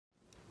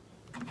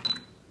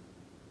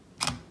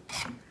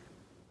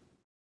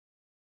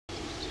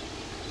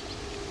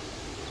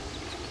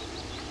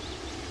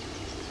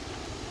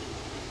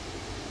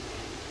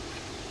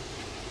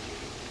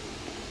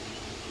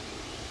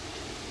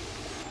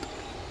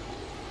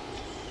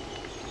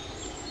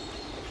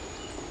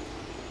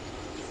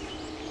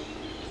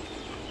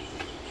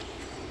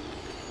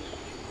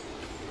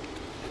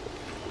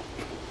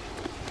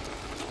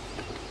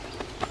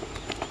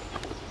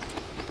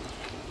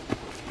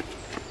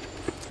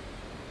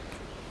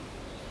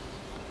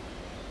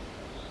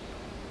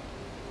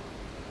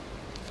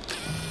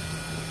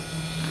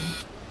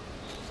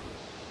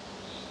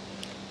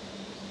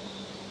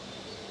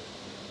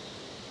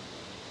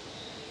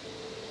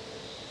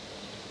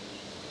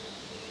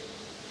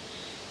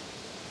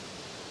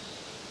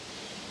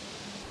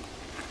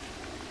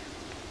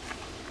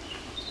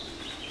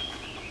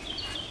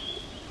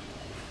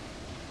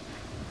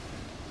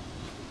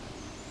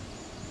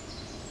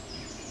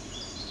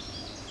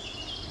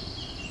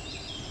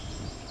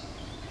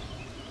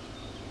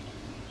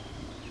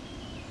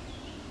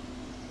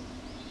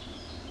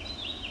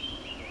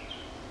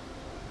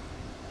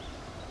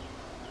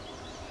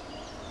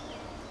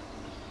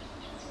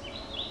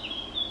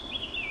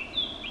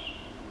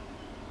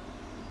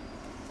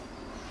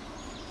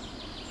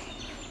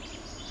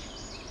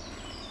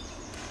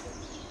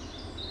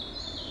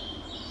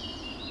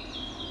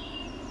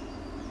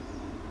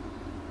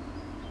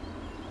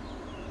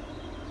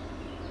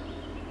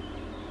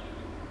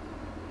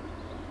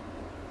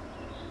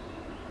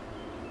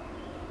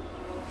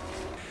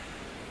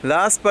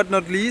Last but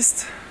not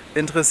least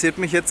interessiert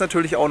mich jetzt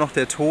natürlich auch noch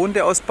der Ton,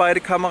 der aus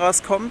beiden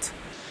Kameras kommt.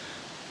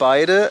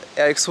 Beide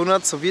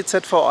RX100 sowie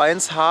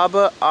ZV1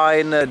 habe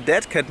eine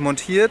Deadcat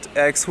montiert,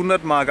 RX100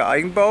 Marke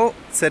Eigenbau,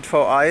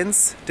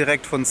 ZV1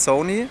 direkt von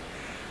Sony.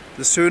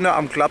 Das Schöne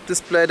am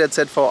Klappdisplay der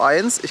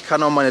ZV1, ich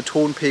kann auch meine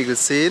Tonpegel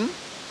sehen.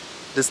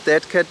 Das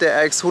Deadcat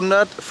der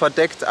RX100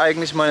 verdeckt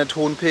eigentlich meine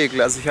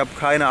Tonpegel, also ich habe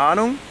keine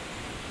Ahnung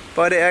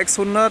bei der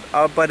RX100,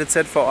 aber bei der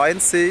ZV1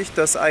 sehe ich,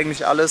 dass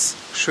eigentlich alles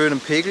schön im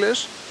Pegel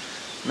ist.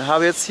 Wir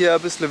haben jetzt hier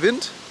ein bisschen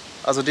Wind,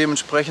 also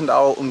dementsprechend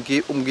auch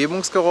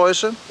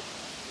Umgebungsgeräusche.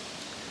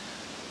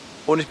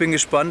 Und ich bin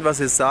gespannt, was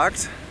ihr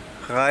sagt.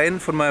 Rein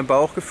von meinem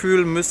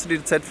Bauchgefühl müsste die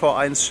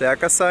ZV1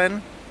 stärker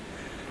sein.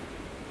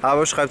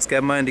 Aber schreibt es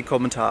gerne mal in die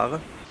Kommentare.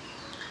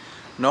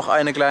 Noch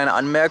eine kleine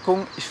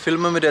Anmerkung. Ich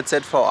filme mit der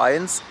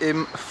ZV1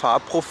 im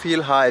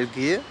Farbprofil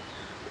HLG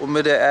und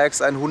mit der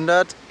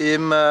RX100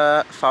 im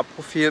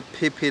Farbprofil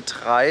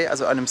PP3,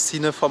 also einem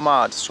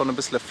Cine-Format. Das ist schon ein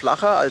bisschen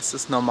flacher als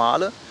das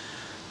normale,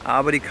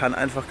 aber die kann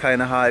einfach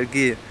keine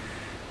HLG.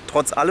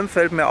 Trotz allem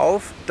fällt mir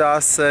auf,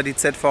 dass die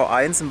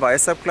ZV1 im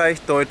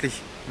Weißabgleich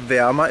deutlich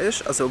wärmer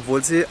ist, also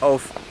obwohl sie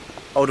auf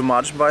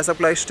automatischem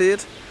Weißabgleich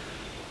steht,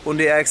 und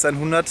die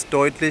RX100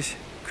 deutlich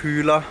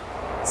kühler.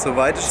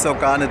 Soweit ist es auch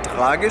gar nicht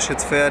tragisch.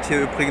 Jetzt fährt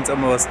hier übrigens auch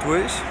mal was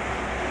durch.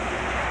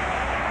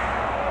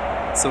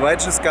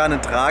 Soweit ist es gar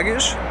nicht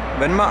tragisch.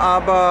 Wenn man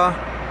aber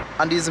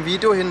an diesem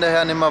Video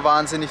hinterher nicht mehr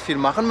wahnsinnig viel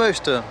machen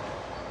möchte,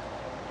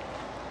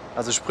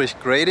 also sprich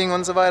Grading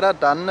und so weiter,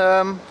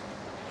 dann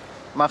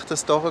macht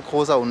es doch ein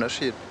großer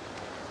Unterschied.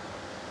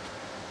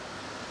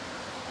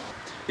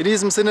 In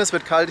diesem Sinne, es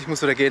wird kalt, ich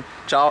muss wieder gehen.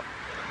 Ciao.